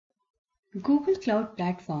Google Cloud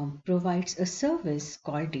Platform provides a service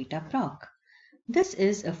called Dataproc. This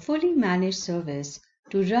is a fully managed service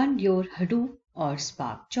to run your Hadoop or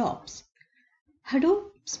Spark jobs.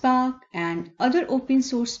 Hadoop, Spark, and other open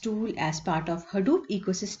source tools as part of Hadoop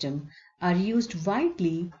ecosystem are used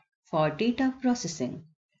widely for data processing.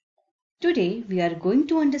 Today, we are going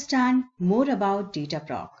to understand more about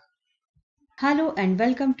Dataproc. Hello and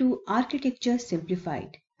welcome to Architecture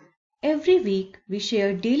Simplified. Every week, we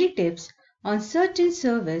share daily tips on certain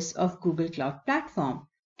service of Google Cloud Platform,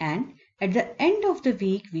 and at the end of the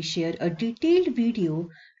week, we share a detailed video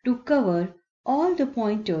to cover all the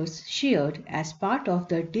pointers shared as part of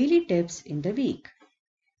the daily tips in the week.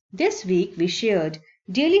 This week, we shared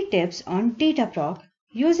daily tips on Dataproc,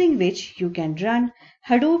 using which you can run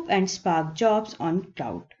Hadoop and Spark jobs on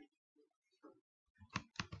cloud.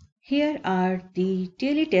 Here are the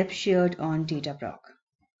daily tips shared on Dataproc.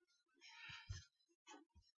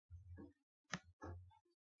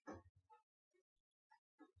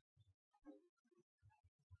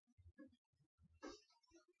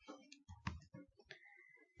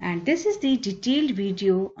 And this is the detailed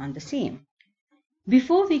video on the same.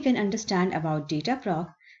 Before we can understand about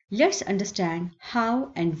Dataproc, let's understand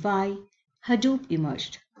how and why Hadoop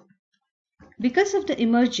emerged. Because of the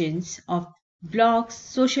emergence of blogs,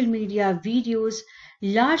 social media, videos,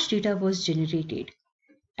 large data was generated,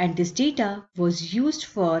 and this data was used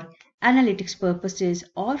for analytics purposes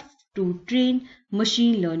or to train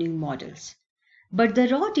machine learning models. But the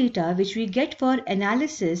raw data which we get for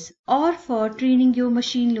analysis or for training your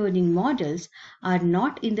machine learning models are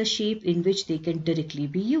not in the shape in which they can directly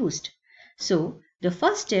be used. So the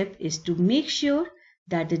first step is to make sure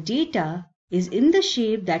that the data is in the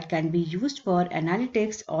shape that can be used for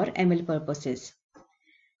analytics or ML purposes.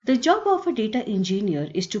 The job of a data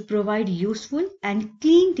engineer is to provide useful and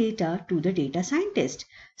clean data to the data scientist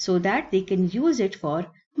so that they can use it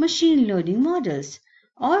for machine learning models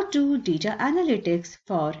or do data analytics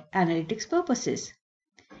for analytics purposes.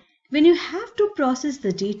 When you have to process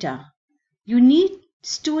the data, you need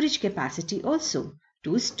storage capacity also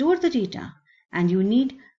to store the data, and you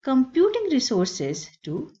need computing resources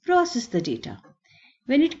to process the data.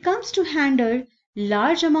 When it comes to handle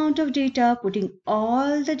large amount of data, putting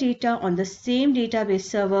all the data on the same database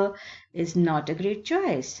server is not a great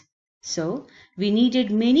choice. So we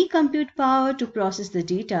needed many compute power to process the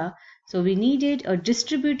data. So we needed a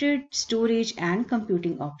distributed storage and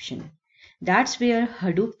computing option. That's where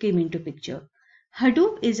Hadoop came into picture.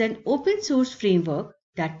 Hadoop is an open source framework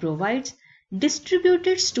that provides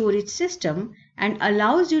distributed storage system and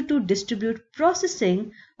allows you to distribute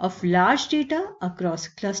processing of large data across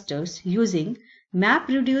clusters using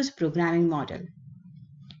MapReduce programming model.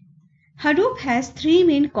 Hadoop has three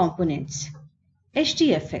main components.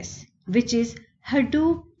 HDFS, which is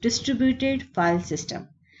Hadoop Distributed File System.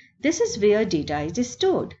 This is where data is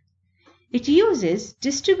stored. It uses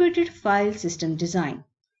distributed file system design.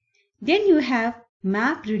 Then you have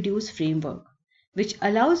MapReduce framework, which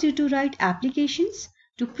allows you to write applications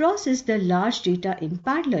to process the large data in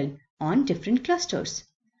parallel on different clusters.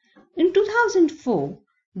 In 2004,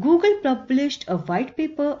 Google published a white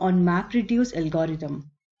paper on MapReduce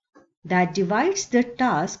algorithm that divides the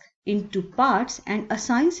task into parts and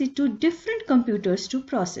assigns it to different computers to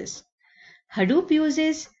process. Hadoop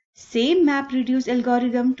uses same MapReduce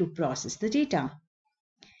algorithm to process the data.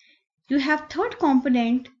 You have third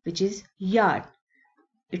component, which is YARN.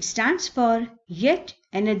 It stands for Yet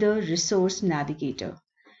Another Resource Navigator.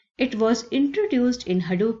 It was introduced in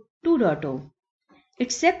Hadoop 2.0.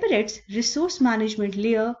 It separates resource management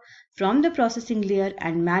layer from the processing layer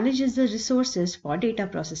and manages the resources for data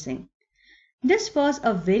processing. This was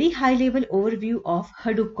a very high-level overview of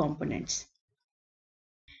Hadoop components.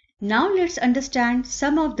 Now let's understand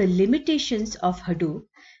some of the limitations of Hadoop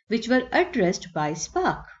which were addressed by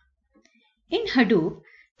Spark. In Hadoop,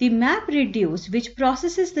 the MapReduce which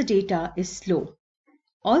processes the data is slow.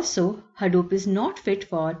 Also, Hadoop is not fit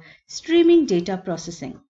for streaming data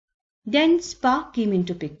processing. Then Spark came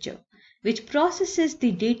into picture, which processes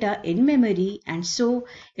the data in memory, and so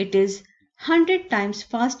it is 100 times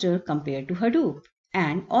faster compared to Hadoop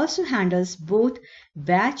and also handles both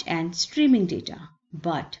batch and streaming data.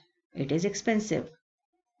 But it is expensive.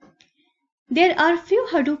 There are few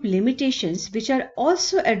Hadoop limitations which are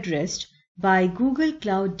also addressed by Google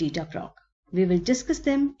Cloud Dataproc. We will discuss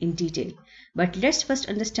them in detail, but let's first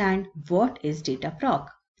understand what is Dataproc.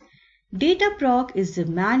 Dataproc is a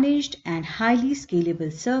managed and highly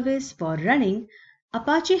scalable service for running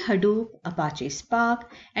Apache Hadoop, Apache Spark,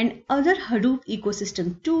 and other Hadoop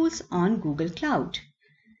ecosystem tools on Google Cloud.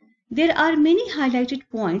 There are many highlighted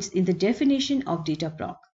points in the definition of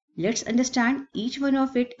Dataproc. Let's understand each one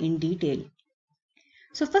of it in detail.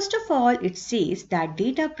 So first of all, it says that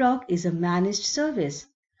Dataproc is a managed service.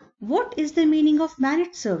 What is the meaning of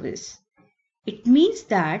managed service? It means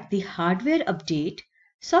that the hardware update,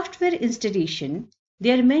 software installation,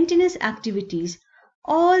 their maintenance activities,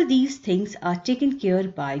 all these things are taken care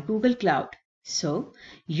by Google Cloud. So,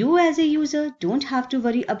 you as a user don't have to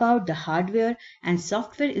worry about the hardware and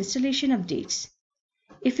software installation updates.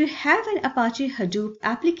 If you have an Apache Hadoop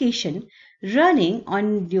application running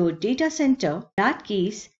on your data center, in that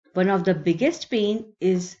case, one of the biggest pain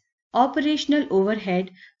is operational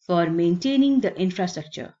overhead for maintaining the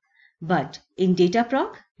infrastructure. But in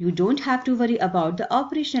Dataproc, you don't have to worry about the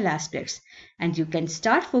operational aspects, and you can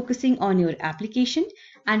start focusing on your application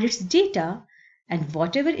and its data and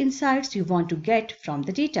whatever insights you want to get from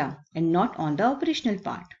the data, and not on the operational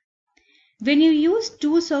part. When you use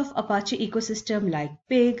tools of Apache ecosystem like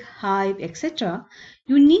Pig, Hive, etc.,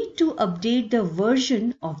 you need to update the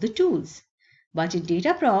version of the tools. But in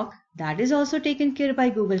Dataproc, that is also taken care by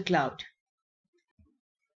Google Cloud.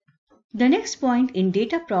 The next point in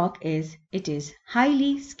Dataproc is it is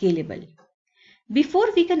highly scalable.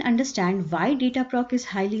 Before we can understand why Dataproc is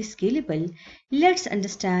highly scalable, let's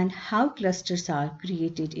understand how clusters are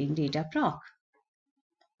created in Dataproc.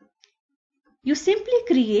 You simply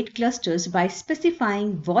create clusters by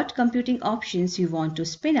specifying what computing options you want to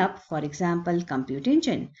spin up, for example, compute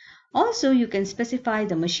engine. Also, you can specify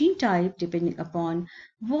the machine type depending upon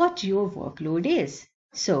what your workload is.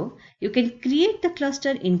 So, you can create the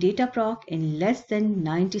cluster in Dataproc in less than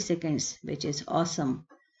 90 seconds, which is awesome.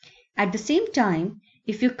 At the same time,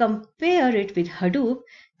 if you compare it with Hadoop,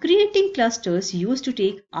 creating clusters used to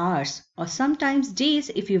take hours or sometimes days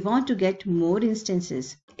if you want to get more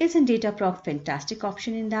instances. Isn't Dataproc a fantastic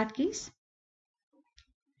option in that case?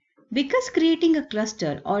 Because creating a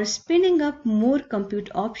cluster or spinning up more compute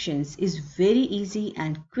options is very easy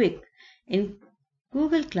and quick in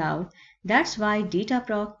Google Cloud, that's why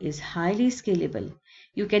Dataproc is highly scalable.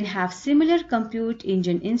 You can have similar compute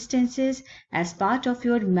engine instances as part of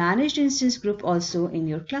your managed instance group also in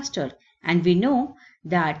your cluster. And we know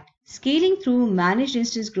that scaling through managed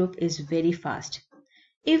instance group is very fast.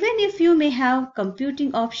 Even if you may have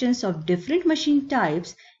computing options of different machine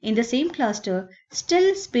types in the same cluster,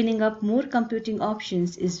 still spinning up more computing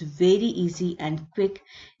options is very easy and quick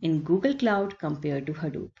in Google Cloud compared to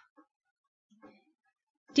Hadoop.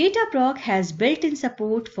 Dataproc has built-in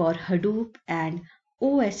support for Hadoop and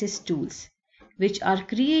OSS tools, which are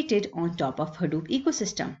created on top of Hadoop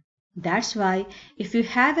ecosystem. That's why if you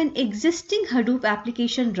have an existing Hadoop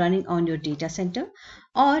application running on your data center,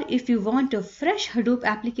 or if you want a fresh Hadoop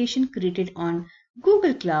application created on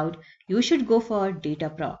Google Cloud, you should go for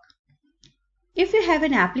Dataproc. If you have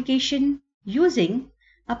an application using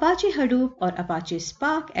Apache Hadoop or Apache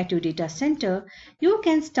Spark at your data center, you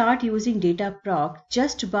can start using Dataproc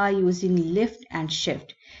just by using lift and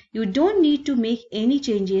shift. You don't need to make any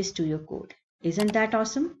changes to your code. Isn't that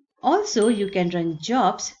awesome? Also, you can run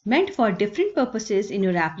jobs meant for different purposes in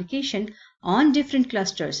your application on different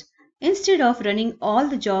clusters instead of running all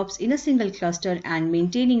the jobs in a single cluster and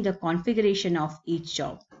maintaining the configuration of each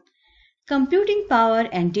job. Computing power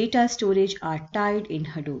and data storage are tied in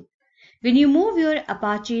Hadoop. When you move your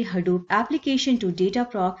Apache Hadoop application to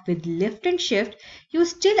Dataproc with lift and shift, you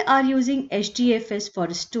still are using HDFS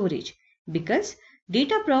for storage because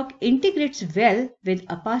Dataproc integrates well with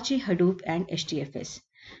Apache Hadoop and HDFS.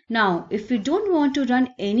 Now, if you don't want to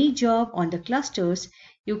run any job on the clusters,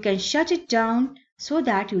 you can shut it down so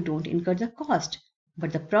that you don't incur the cost.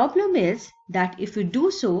 But the problem is that if you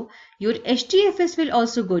do so, your HDFS will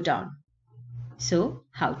also go down. So,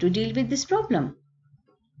 how to deal with this problem?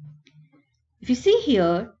 If you see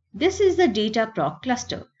here, this is the Dataproc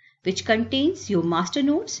cluster, which contains your master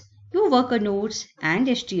nodes, your worker nodes, and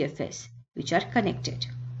HDFS, which are connected.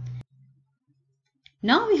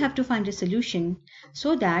 Now we have to find a solution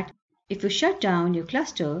so that if you shut down your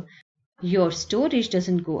cluster, your storage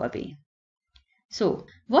doesn't go away. So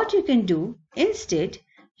what you can do, instead,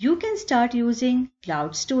 you can start using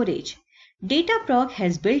cloud storage. Dataproc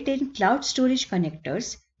has built-in cloud storage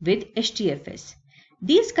connectors with HDFS.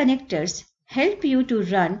 These connectors help you to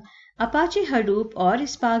run Apache Hadoop or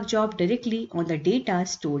Spark job directly on the data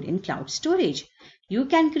stored in cloud storage. You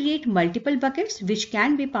can create multiple buckets which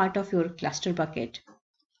can be part of your cluster bucket.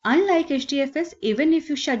 Unlike HDFS, even if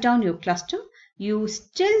you shut down your cluster, you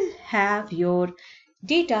still have your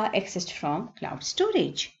data accessed from cloud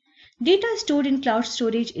storage. Data stored in cloud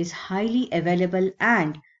storage is highly available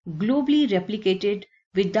and globally replicated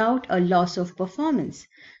without a loss of performance.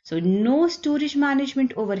 So no storage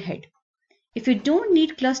management overhead. If you don't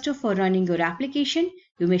need cluster for running your application,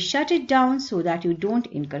 you may shut it down so that you don't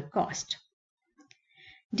incur cost.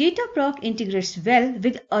 Dataproc integrates well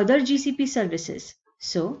with other GCP services.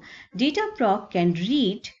 So, Dataproc can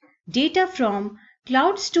read data from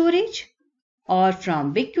cloud storage or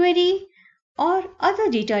from BigQuery or other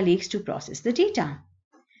data lakes to process the data.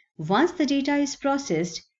 Once the data is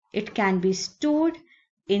processed, it can be stored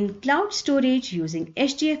in cloud storage using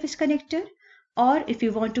HDFS connector, or if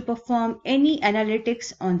you want to perform any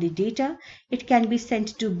analytics on the data, it can be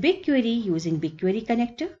sent to BigQuery using BigQuery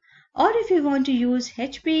connector, or if you want to use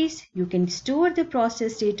HBase, you can store the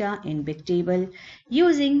processed data in Bigtable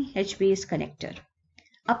using HBase connector.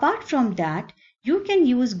 Apart from that, you can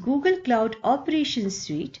use Google Cloud Operations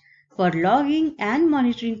Suite for logging and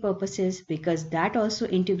monitoring purposes because that also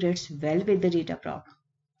integrates well with the Dataproc.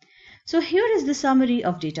 So here is the summary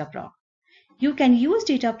of Dataproc. You can use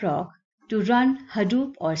Dataproc to run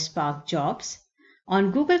Hadoop or Spark jobs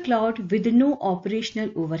on Google Cloud with no operational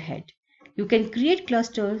overhead. You can create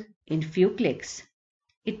clusters in few clicks.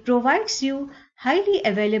 It provides you highly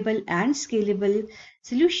available and scalable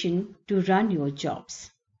solution to run your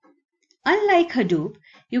jobs. Unlike Hadoop,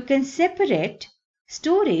 you can separate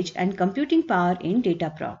storage and computing power in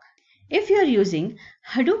Dataproc. If you are using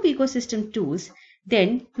Hadoop ecosystem tools,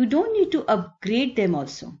 then you don't need to upgrade them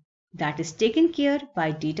also. That is taken care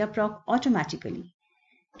by Dataproc automatically.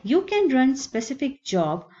 You can run specific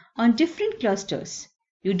job on different clusters.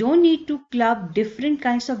 You don't need to club different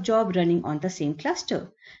kinds of job running on the same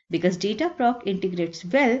cluster because Dataproc integrates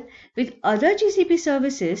well with other GCP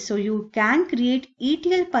services, so you can create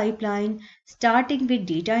ETL pipeline starting with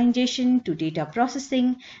data ingestion to data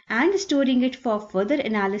processing and storing it for further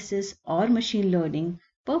analysis or machine learning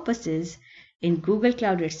purposes in Google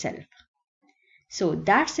Cloud itself. So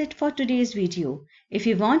that's it for today's video. If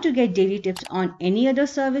you want to get daily tips on any other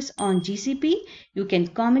service on GCP, you can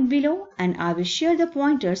comment below and I will share the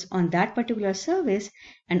pointers on that particular service,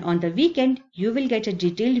 and on the weekend you will get a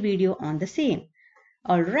detailed video on the same.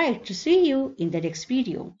 Alright, to see you in the next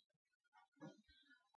video.